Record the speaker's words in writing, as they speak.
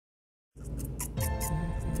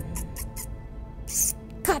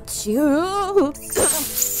got you.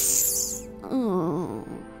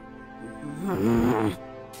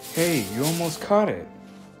 Hey, you almost caught it.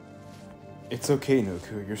 It's okay,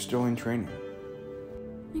 Noku. You're still in training.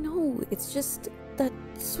 I know, it's just that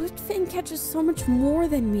Swiftfang catches so much more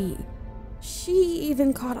than me. She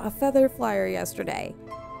even caught a feather flyer yesterday.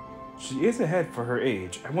 She is ahead for her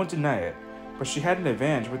age, I won't deny it, but she had an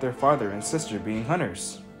advantage with her father and sister being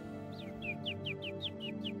hunters.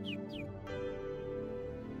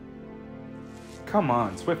 Come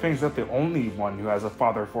on, Swiftfang's not the only one who has a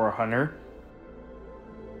father for a hunter.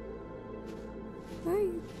 I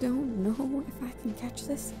don't know if I can catch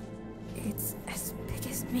this. It's as big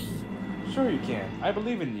as me. Sure you can. I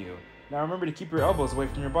believe in you. Now remember to keep your elbows away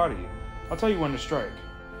from your body. I'll tell you when to strike.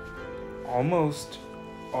 Almost.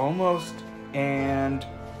 Almost. And...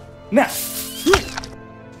 now!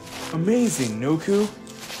 Amazing, Noku!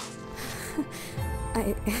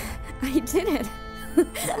 I did it.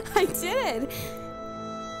 I did it.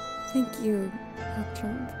 Thank you,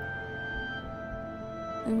 Trump.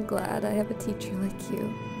 I'm glad I have a teacher like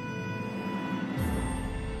you.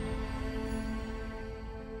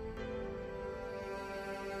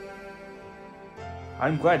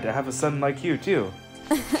 I'm glad to have a son like you, too.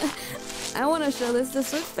 I want to show this to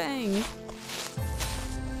Swiftfang.